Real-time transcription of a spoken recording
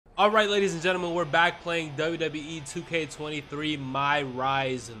Alright, ladies and gentlemen, we're back playing WWE 2K23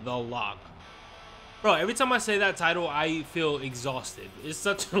 MyRise The Lock. Bro, every time I say that title, I feel exhausted. It's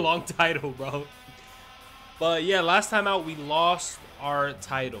such a long title, bro. But yeah, last time out, we lost our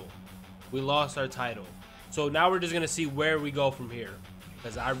title. So now we're just going to see where we go from here.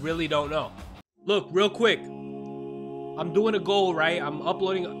 Because I really don't know. Look, real quick. I'm doing a goal, right? I'm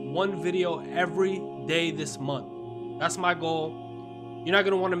uploading one video every day this month. That's my goal. You're not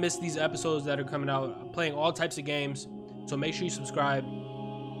going to want to miss these episodes that are coming out. I'm playing all types of games. So make sure you subscribe.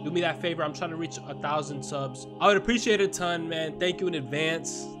 Do me that favor. I'm trying to reach 1,000 subs. I would appreciate it a ton, man. Thank you in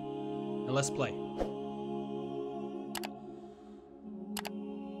advance. And let's play.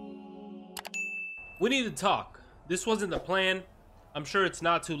 We need to talk. This wasn't the plan. I'm sure it's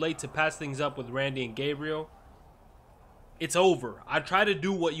not too late to patch things up with Randy and Gabriel. It's over. I tried to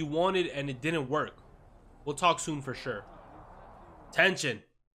do what you wanted and it didn't work. We'll talk soon for sure. Tension.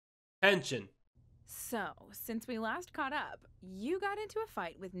 So, since we last caught up, you got into a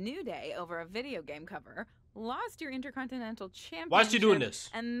fight with New Day over a video game cover, lost your Intercontinental Championship, Why is she doing this?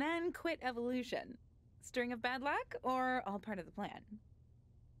 And then quit Evolution. String of bad luck or all part of the plan?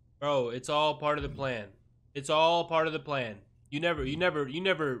 Bro, it's all part of the plan. It's all part of the plan. You never, what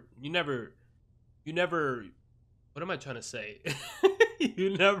am I trying to say?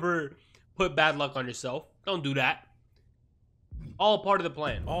 You never put bad luck on yourself. Don't do that. All part of the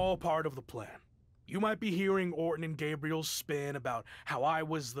plan. All part of the plan. You might be hearing Orton and Gabriel's spin about how I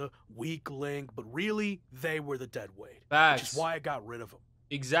was the weak link, but really, they were the dead weight. Facts. Which is why I got rid of them.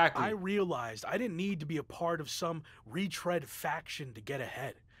 Exactly. I realized I didn't need to be a part of some retread faction to get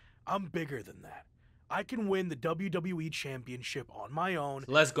ahead. I'm bigger than that. I can win the WWE Championship on my own.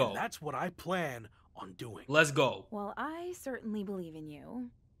 Let's go. And that's what I plan on doing. Let's go. Well, I certainly believe in you,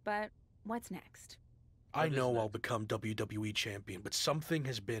 but what's next? I know I'll become WWE Champion, but something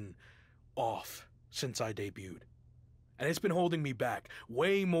has been off since I debuted. And it's been holding me back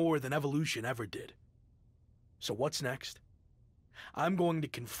way more than Evolution ever did. So what's next? I'm going to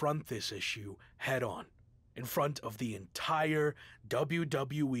confront this issue head on, in front of the entire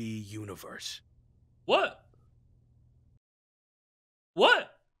WWE universe. What?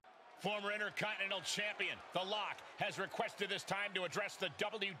 What? Former Intercontinental Champion, The Lock, has requested this time to address the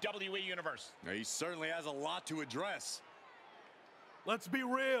WWE Universe. Now, he certainly has a lot to address. Let's be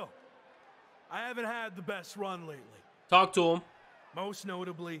real. I haven't had the best run lately. Talk to him. Most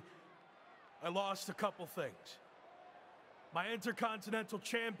notably, I lost a couple things. My Intercontinental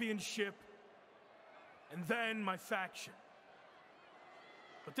Championship, and then my faction.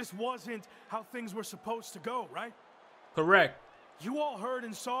 But this wasn't how things were supposed to go, right? Correct. You all heard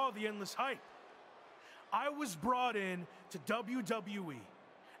and saw the endless hype. I was brought in to WWE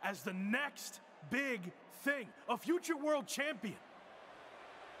as the next big thing, a future world champion.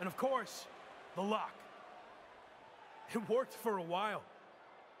 And of course, The Lock. It worked for a while.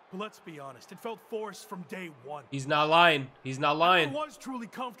 But let's be honest, it felt forced from day one. He's not lying. He's not lying. I was truly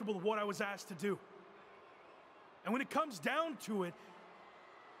comfortable with what I was asked to do. And when it comes down to it,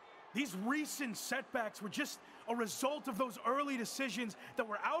 these recent setbacks were just a result of those early decisions that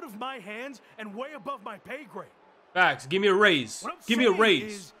were out of my hands and way above my pay grade. Facts. Give me a raise. Give me a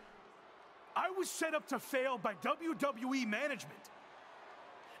raise. I was set up to fail by WWE management.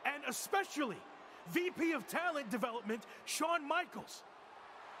 And especially VP of Talent Development, Shawn Michaels.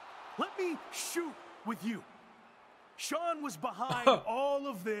 Let me shoot with you. Shawn was behind all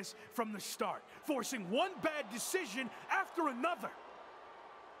of this from the start, forcing one bad decision after another.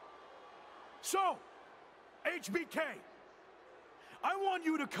 So, HBK, I want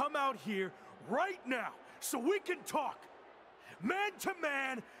you to come out here right now so we can talk man to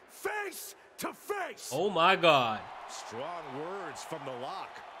man, face to face. Oh my God. Strong words from The Lock.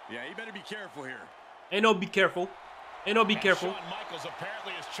 Yeah, you better be careful here. Ain't no be careful. Ain't no be careful. Shawn Michaels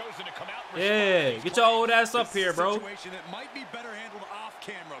apparently has chosen to come out. Yeah, get your old ass up here, bro. Situation that might be better handled off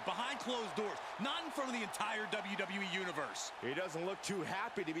camera, behind closed doors, not in front of the entire WWE universe. He doesn't look too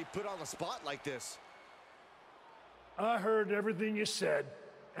happy to be put on the spot like this. I heard everything you said,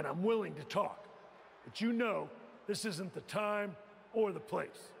 and I'm willing to talk. But you know, this isn't the time or the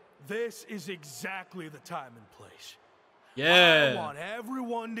place. This is exactly the time and place. Yeah. I want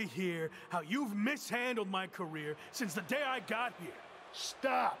everyone to hear how you've mishandled my career since the day I got here.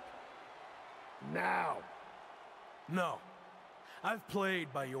 Stop. Now. No. I've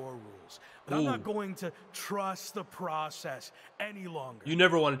played by your rules, but I'm not going to trust the process any longer. You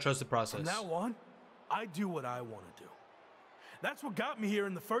never want to trust the process. From now on, I do what I want to do. That's what got me here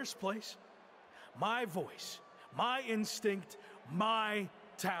in the first place. My voice, my instinct, my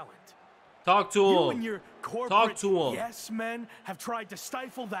talent. Talk to You him. and your corporate Talk to him. yes men have tried to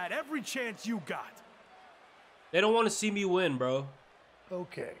stifle that every chance you got. They don't want to see me win, bro.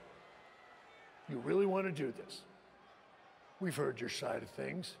 Okay. You really want to do this? We've heard your side of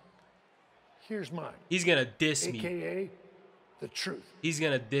things. Here's mine. He's gonna diss me. AKA the truth. He's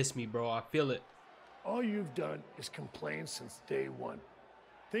gonna diss me, bro. I feel it. All you've done is complain since day one,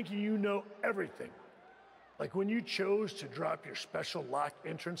 thinking you know everything. Like when you chose to drop your special lock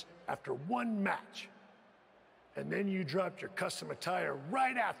entrance after one match, and then you dropped your custom attire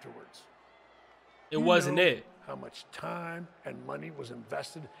right afterwards. It wasn't know it. How much time and money was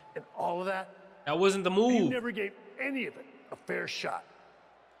invested in all of that? That wasn't the You move. never gave any of it a fair shot.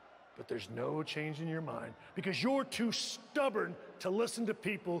 But there's no change in your mind because you're too stubborn to listen to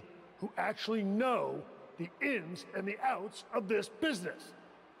people who actually know the ins and the outs of this business.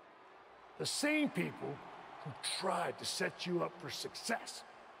 The same people who tried to set you up for success,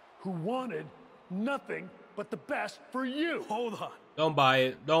 who wanted nothing but the best for you. Hold on. Don't buy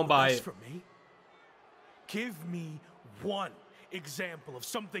it. Don't buy That's it. for me. Give me one example of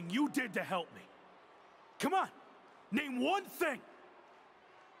something you did to help me. Come on, name one thing.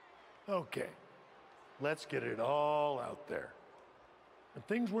 Okay, let's get it all out there. When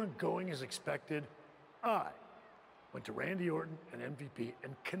things weren't going as expected, I went to Randy Orton and MVP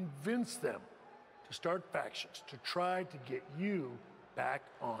and convinced them to start factions to try to get you back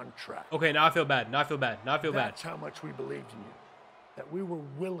on track. Okay, now I feel bad. Now I feel bad. Now I feel bad. That's how much we believed in you, that we were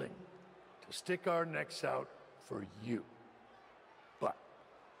willing to stick our necks out for you. But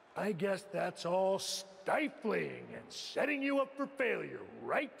I guess that's all stifling and setting you up for failure,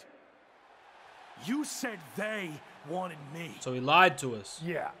 right? You said they wanted me. So he lied to us.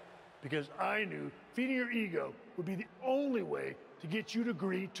 Yeah, because I knew feeding your ego would be the only way to get you to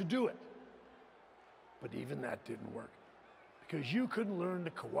agree to do it. But even that didn't work, because you couldn't learn to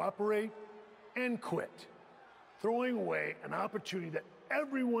cooperate and quit, throwing away an opportunity that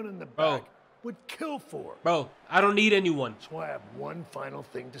everyone in the back would kill for. Bro, I don't need anyone. That's why I have one final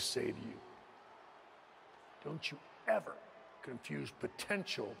thing to say to you. Don't you ever confuse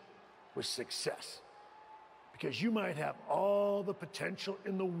potential with success. Because you might have all the potential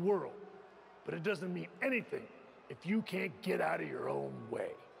in the world, but it doesn't mean anything if you can't get out of your own way.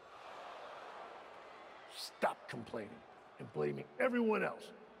 Stop complaining and blaming everyone else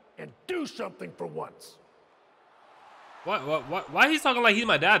and do something for once. Why he's talking like he's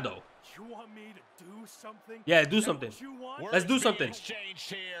my dad, though? You want me to do something? Yeah, do Is that something. what you want? Let's do something. Exchanged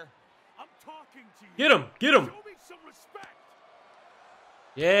here. I'm talking to you. Get him. Get him. Show me some respect.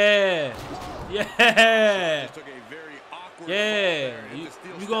 Yeah. Yeah. Took a very awkward Yeah. fall there. You If the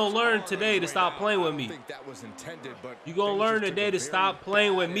steel gonna steps learn hard today on to the stop way playing out, with I me. don't think that was intended, but You gonna things learn just took today a to very stop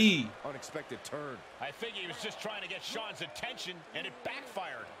playing with bad me. and unexpected turn. I think he was just trying to get Shawn's attention, and it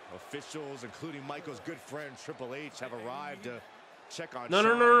backfired. Officials, including Michael's good friend Triple H, have arrived to check on No, no,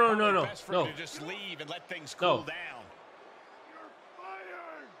 Shawn. no, no, Probably no, no, best for him no. to just leave and let things No. cool down.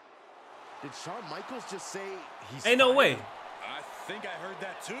 Did Shawn Michaels just say he's Ain't no fired? way. I think I heard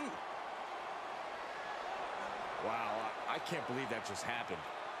that too. Wow, I can't believe that just happened.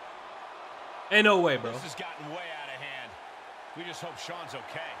 Ain't no way, bro. This has gotten way out of hand. We just hope Shawn's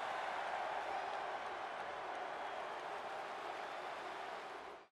okay.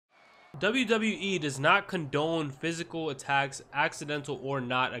 WWE does not condone physical attacks, accidental or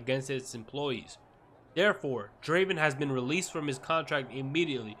not, against its employees. Therefore, Draven has been released from his contract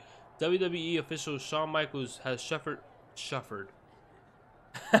immediately. WWE official Shawn Michaels has suffered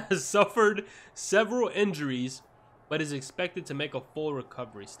several injuries, but is expected to make a full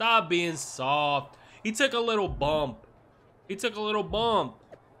recovery. Stop being soft. He took a little bump. He took a little bump.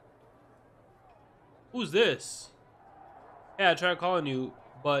 Who's this? Yeah, I tried calling you,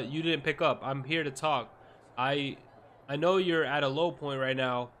 but you didn't pick up. I'm here to talk. I know you're at a low point right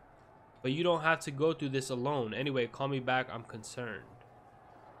now, but you don't have to go through this alone. Anyway, call me back. I'm concerned.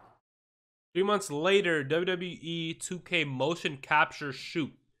 3 months later, WWE 2K motion capture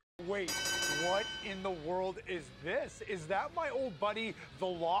shoot. Wait, what in the world is this? Is that my old buddy, The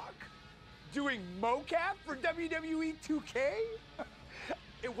Lock, doing mocap for WWE 2K?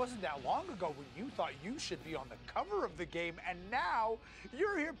 It wasn't that long ago when you thought you should be on the cover of the game, and now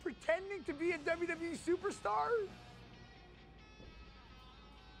you're here pretending to be a WWE superstar?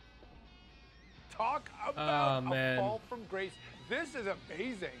 Talk about a fall from grace. This is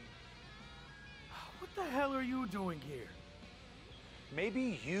amazing. What the hell are you doing here?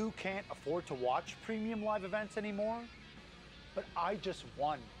 Maybe you can't afford to watch premium live events anymore, but I just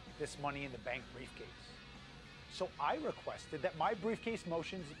won this Money in the Bank briefcase. So I requested that my briefcase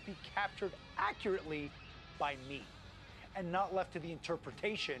motions be captured accurately by me. and not left to the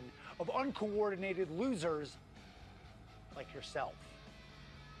interpretation of uncoordinated losers like yourself.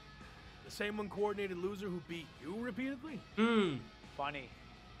 The same uncoordinated loser who beat you repeatedly? Funny.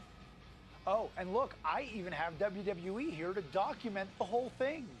 Oh, and look, I even have WWE here to document the whole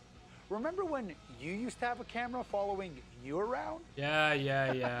thing. Remember when you used to have a camera following you around? Yeah.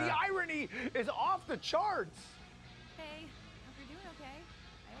 The irony is off the charts. Hey, hope you're doing okay.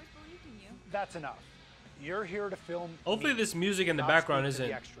 I always believed in you. That's enough. You're here to film. Hopefully me, this music in the not background speak to the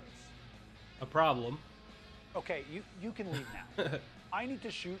isn't extras. a problem. Okay, you can leave now. I need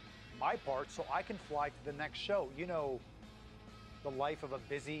to shoot my part so I can fly to the next show. You know, the life of a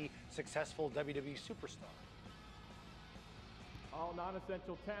busy, successful WWE superstar. All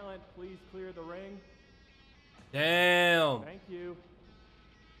non-essential talent, please clear the ring. Damn. Thank you.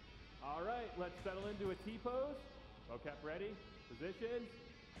 All right, let's settle into a T-pose. Mocap ready, position,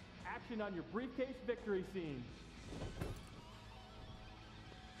 action on your briefcase victory scene.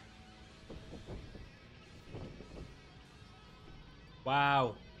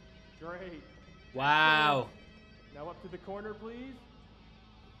 Wow. Great. Wow. Now up to the corner, please.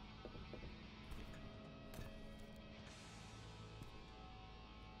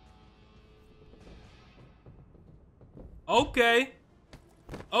 Okay.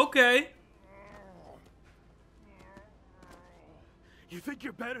 Okay. You think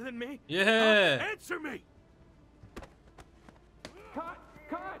you're better than me? Yeah. Huh? Answer me! Cut!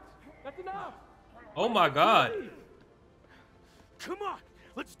 Cut! That's enough! Oh my God. Please. Come on,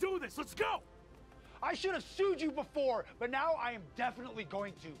 let's do this, let's go! I should have sued you before, but now I am definitely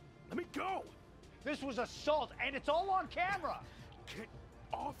going to. Let me go! This was assault, and it's all on camera. Get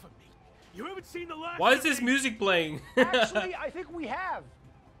off of me. You haven't seen the last Why is of this me. music playing? Actually, I think we have.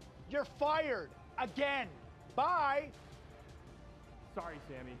 You're fired again. Bye. Sorry,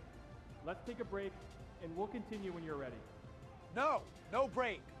 Sammy. Let's take a break, and we'll continue when you're ready. No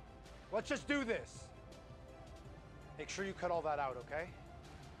break. Let's just do this. Make sure you cut all that out,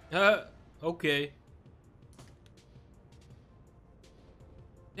 okay? Okay.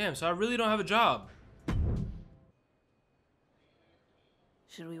 Damn, so I really don't have a job.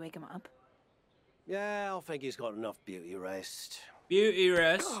 Should we wake him up? Yeah, I think he's got enough beauty rest. Beauty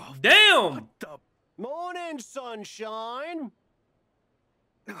rest. Damn! What the... Morning, sunshine!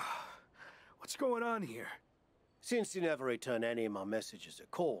 What's going on here? Since you never returned any of my messages or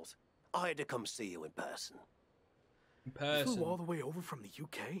calls, I had to come see you in person. In You flew all person. the way over from the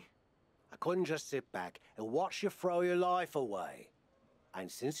UK? I couldn't just sit back and watch you throw your life away.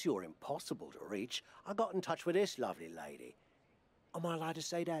 And since you're impossible to reach, I got in touch with this lovely lady. Am I allowed to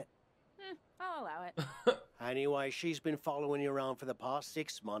say that? I'll allow it. Anyway, she's been following you around for the past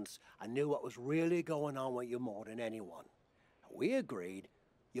 6 months and knew what was really going on with you more than anyone. We agreed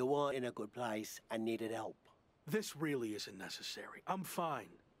you weren't in a good place and needed help. This really isn't necessary. I'm fine.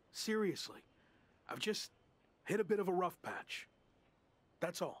 Seriously. I've just hit a bit of a rough patch.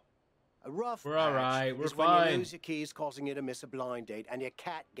 That's all. A rough We're patch all right, we're is when you fine. lose your keys, causing you to miss a blind date, and your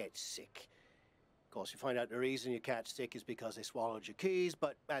cat gets sick. Of course, you find out the reason your cat's sick is because they swallowed your keys,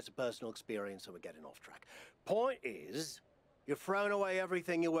 but that's a personal experience, so we're getting off track. Point is, you've thrown away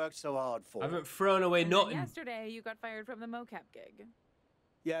everything you worked so hard for. I haven't thrown away And then nothing. yesterday, you got fired from the mocap gig.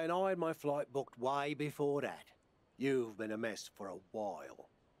 Yeah, and I had my flight booked way before that. You've been a mess for a while.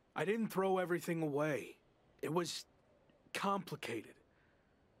 I didn't throw everything away. It was complicated.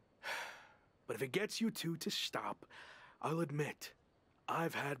 But if it gets you two to stop, I'll admit,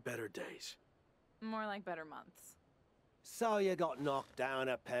 I've had better days. More like better months. So you got knocked down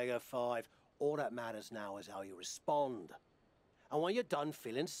a peg of 5. All that matters now is how you respond. And when you're done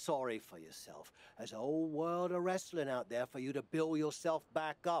feeling sorry for yourself, there's a whole world of wrestling out there for you to build yourself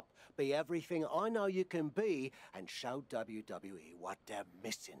back up, be everything I know you can be, and show WWE what they're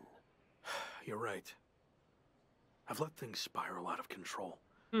missing. You're right. I've let things spiral out of control.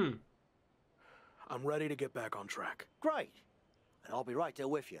 I'm ready to get back on track. Great. And I'll be right there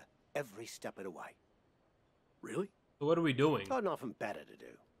with you, every step of the way. Really? So what are we doing? Got nothing better to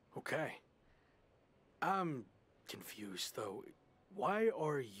do. Okay. I'm confused, though. Why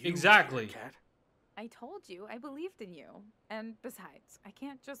are you Exactly. here, Kat? I told you, I believed in you. And besides, I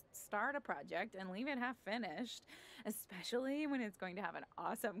can't just start a project and leave it half finished, especially when it's going to have an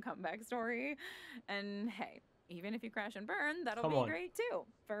awesome comeback story. And hey, even if you crash and burn, that'll Come be on. great too.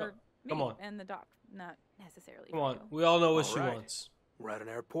 For come me on. and the doc, not necessarily Come for on. you. We all know what All she right. wants. We're at an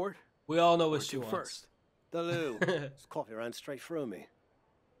airport. We all know what Where she to wants. first? The loo. This coffee ran straight through me.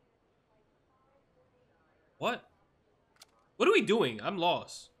 What? What are we doing? I'm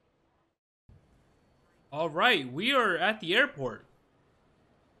lost. All right, we are at the airport.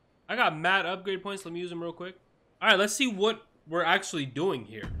 I got mad upgrade points. Let me use them real quick. All right, let's see what we're actually doing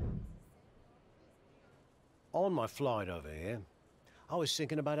here. On my flight over here, I was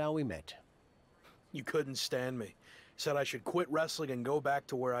thinking about how we met. You couldn't stand me. Said I should quit wrestling and go back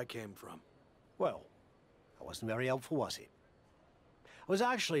to where I came from. Well, that wasn't very helpful, was it? I was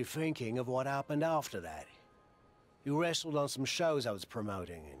actually thinking of what happened after that. You wrestled on some shows I was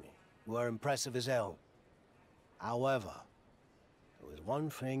promoting, and you were impressive as hell. However, there was one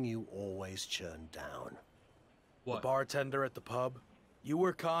thing you always turned down. What? The bartender at the pub. You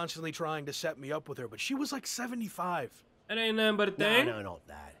were constantly trying to set me up with her, but she was like 75. That ain't nothing but a thing. No, not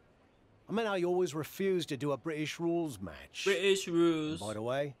that. I mean how you always refused to do a British rules match. British rules. And by the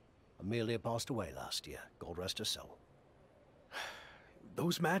way, Amelia passed away last year. God rest her soul.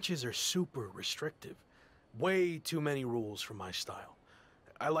 Those matches are super restrictive. Way too many rules for my style.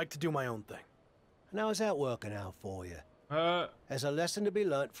 I like to do my own thing. And how's that working out for you? There's a lesson to be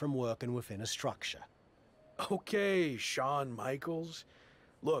learnt from working within a structure. Okay, Shawn Michaels.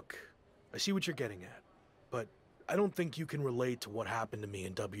 Look, I see what you're getting at, but I don't think you can relate to what happened to me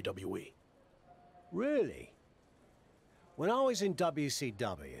in WWE. Really? When I was in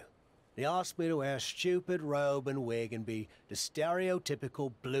WCW, they asked me to wear a stupid robe and wig and be the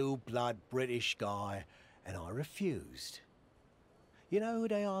stereotypical blue-blood British guy, and I refused. You know who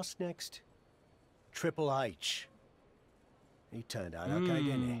they asked next? Triple H. He turned out okay,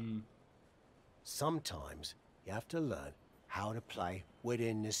 didn't he? Sometimes you have to learn how to play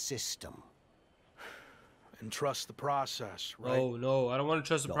within the system. And trust the process, right? Oh, no, I don't want to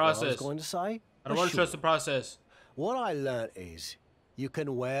trust the Not what I was process. going to say? I don't want to trust the process. What I learnt is you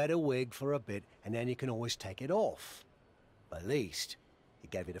can wear the wig for a bit and then you can always take it off. But at least you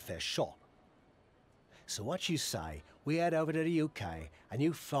gave it a fair shot. So what you say, we head over to the UK and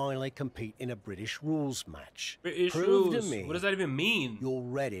you finally compete in a British rules match. British Prove rules. to me What does that even mean? you're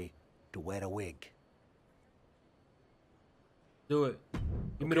ready to wear a wig. Do it.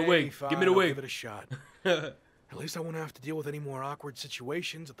 Give me the Okay, wig. fine, Give me the I'll wig. give it a shot. At least I won't have to deal with any more awkward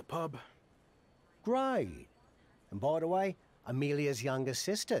situations at the pub. Great. And by the way, Amelia's younger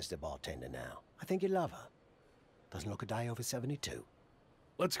sister's the bartender now. I think you'd love her. Doesn't look a day over 72.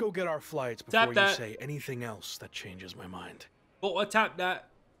 Let's go get our flights Tap before you that. say anything else that changes my mind. Oh, I tapped that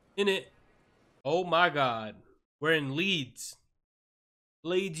in it. Oh my God. We're in Leeds.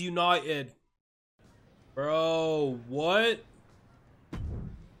 Leeds United. Bro, what?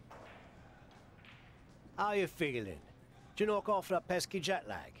 How you feeling? Did you knock off that pesky jet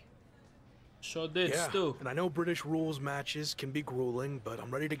lag? Sure did, Yeah, Stu. and I know British rules matches can be grueling, but I'm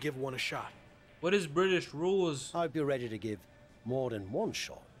ready to give one a shot. What is British rules? I hope you're ready to give more than one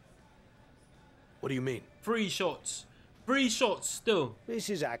shot. What do you mean? Free shots. Free shots, Stu. This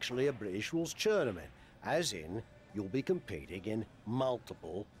is actually a British rules tournament, as in you'll be competing in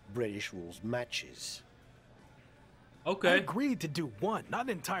multiple British rules matches. I Okay. agreed to do one, not an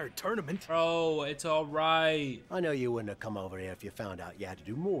entire tournament. Bro, it's alright. I know you wouldn't have come over here if you found out you had to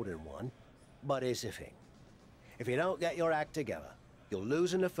do more than one, but here's the thing. If you don't get your act together, you'll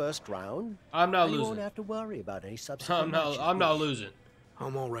lose in the first round. I'm not and you won't losing. have to worry about any subsequent matches. I'm not losing.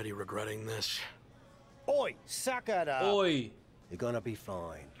 I'm already regretting this. Oi, suck it up. Oi. You're gonna be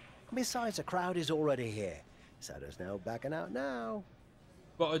fine. And besides, the crowd is already here, so there's no backing out now.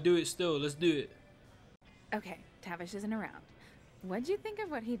 Gotta do it still. Let's do it. Okay, Tavish isn't around. What'd you think of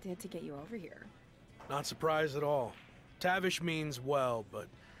what he did to get you over here? Not surprised at all. Tavish means well, but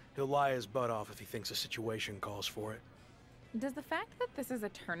he'll lie his butt off if he thinks a situation calls for it. Does the fact that this is a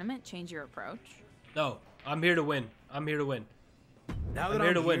tournament change your approach? No, I'm here to win. I'm here to win. Now that I'm here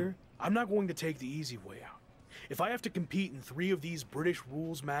I'm to win. here, I'm not going to take the easy way out. If I have to compete in 3 of these British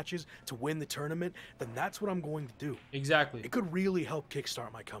rules matches to win the tournament, then that's what I'm going to do. Exactly. It could really help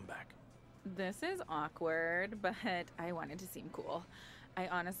kickstart my comeback. This is awkward, but I wanted to seem cool. I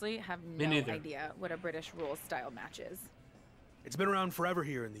honestly have Me no neither. idea what a British rules style match is. It's been around forever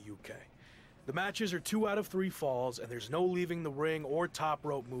here in the UK. The matches are 2 out of 3 falls, and there's no leaving the ring or top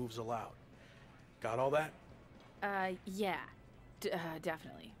rope moves allowed. Got all that? Yeah,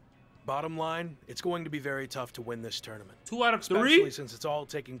 definitely. Bottom line, it's going to be very tough to win this tournament. 2 out of 3? Especially since it's all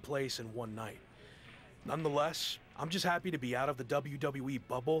taking place in one night. Nonetheless, I'm just happy to be out of the WWE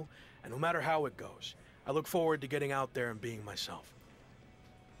bubble, and no matter how it goes, I look forward to getting out there and being myself.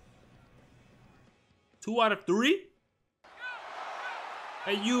 2 out of 3?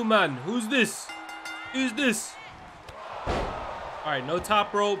 Hey, you, man. Who's this? Who's this? Alright, no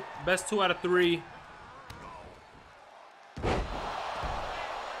top rope. Best 2 out of 3.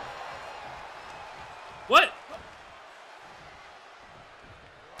 What?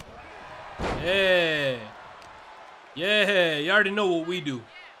 Yeah. Yeah, you already know what we do.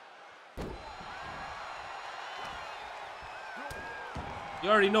 You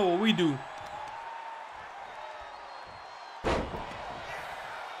already know what we do.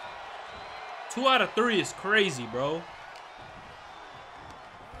 Two out of 3 is crazy, bro.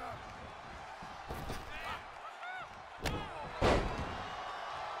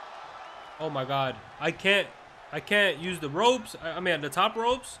 Oh my God. I can't use the ropes. I mean, the top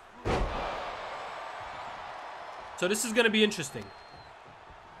ropes. So this is going to be interesting.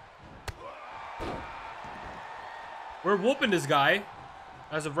 We're whooping this guy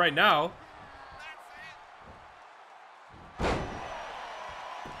as of right now.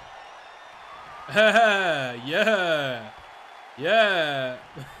 Yeah. Yeah.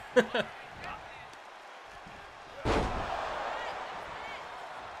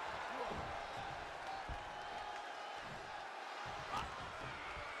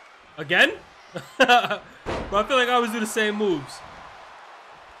 Again? But I feel like I always do the same moves.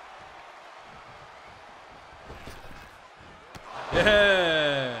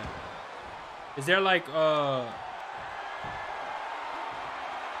 Yeah. Is there like oh,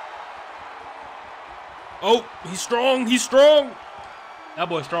 he's strong. He's strong. That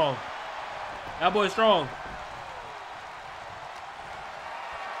boy's strong. That boy's strong.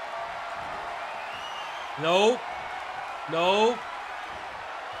 Nope. Nope.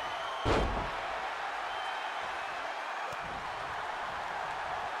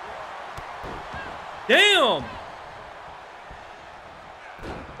 Damn.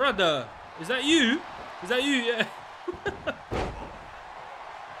 Brother, is that you? Is that you? Yeah.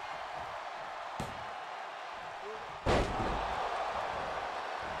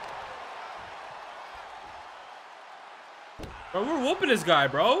 Bro, we're whooping this guy,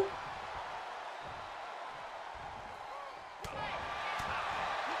 bro.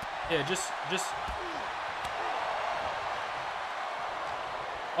 Yeah, just.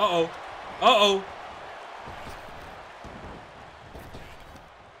 Uh-oh. Uh-oh.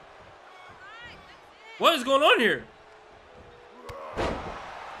 What is going on here?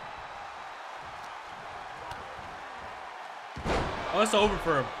 Oh, it's over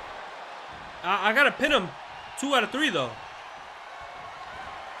for him. I gotta pin him 2 out of 3 though.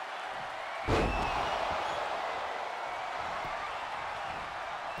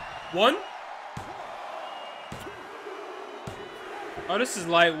 One. Oh, this is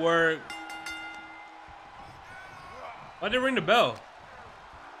light work. Why did it ring the bell?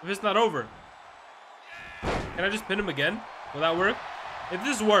 If it's not over. Can I just pin him again? Will that work? If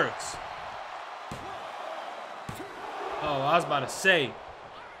this works. Oh, I was about to say.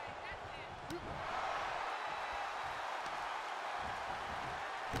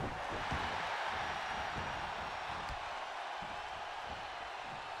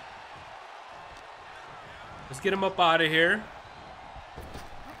 Let's get him up out of here.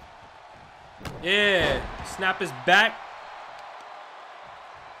 Yeah. Snap his back.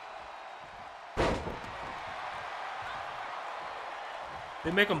 They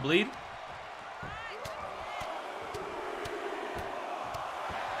make him bleed.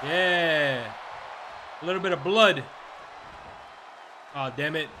 Yeah. A little bit of blood. Oh,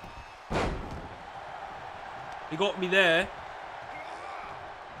 damn it. He got me there.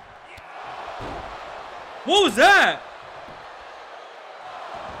 What was that?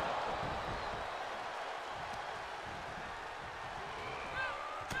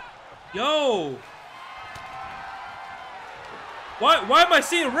 Yo. Why am I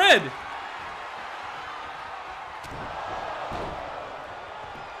seeing red?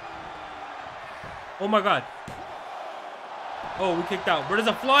 Oh my God. Oh, we kicked out. Bro, there's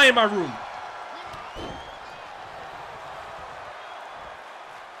a fly in my room.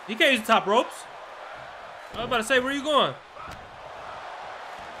 You can't use the top ropes. I was about to say, where are you going?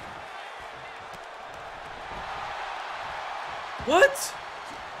 What?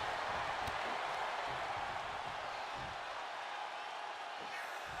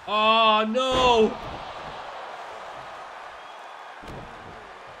 Oh, no.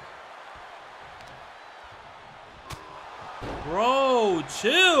 Bro,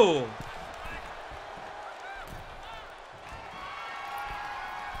 chill.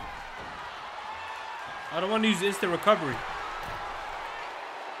 I don't want to use instant recovery.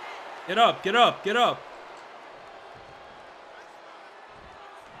 Get up, get up, get up.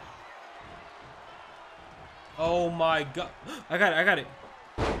 Oh my God. I got it, I got it.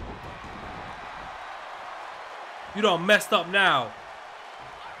 You done messed up now.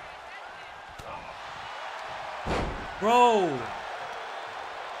 Bro.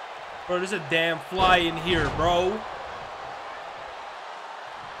 Bro, there's a damn fly in here, bro.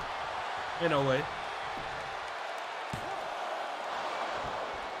 Ain't no way.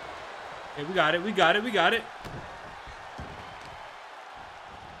 Okay, we got it, we got it, we got it.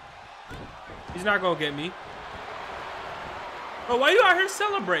 He's not gonna get me. Bro, why you out here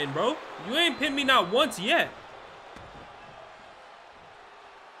celebrating, bro? You ain't pinned me not once yet.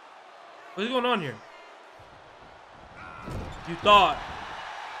 What's going on here? You thought.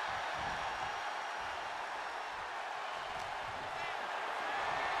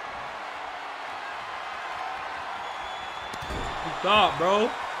 You thought,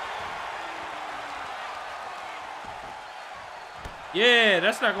 bro. Yeah,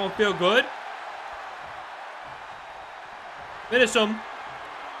 that's not gonna feel good. Finish him.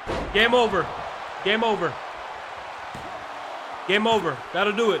 Game over. Game over. Game over.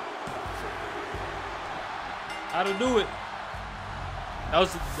 Gotta do it. Gotta do it. That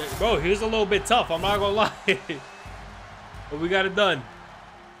was, bro, he was a little bit tough. I'm not gonna lie. But we got it done.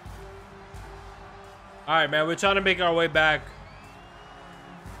 All right, man. We're trying to make our way back.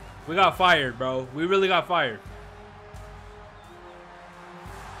 We got fired, bro. We really got fired.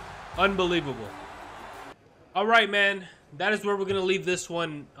 Unbelievable. All right, man. That is where we're going to leave this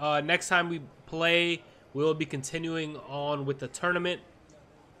one. Next time we play, we'll be continuing on with the tournament.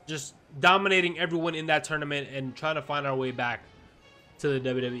 Just dominating everyone in that tournament and trying to find our way back to the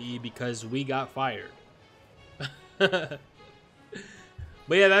WWE because we got fired. But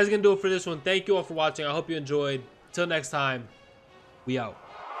yeah, that's going to do it for this one. Thank you all for watching. I hope you enjoyed. Till next time, we out.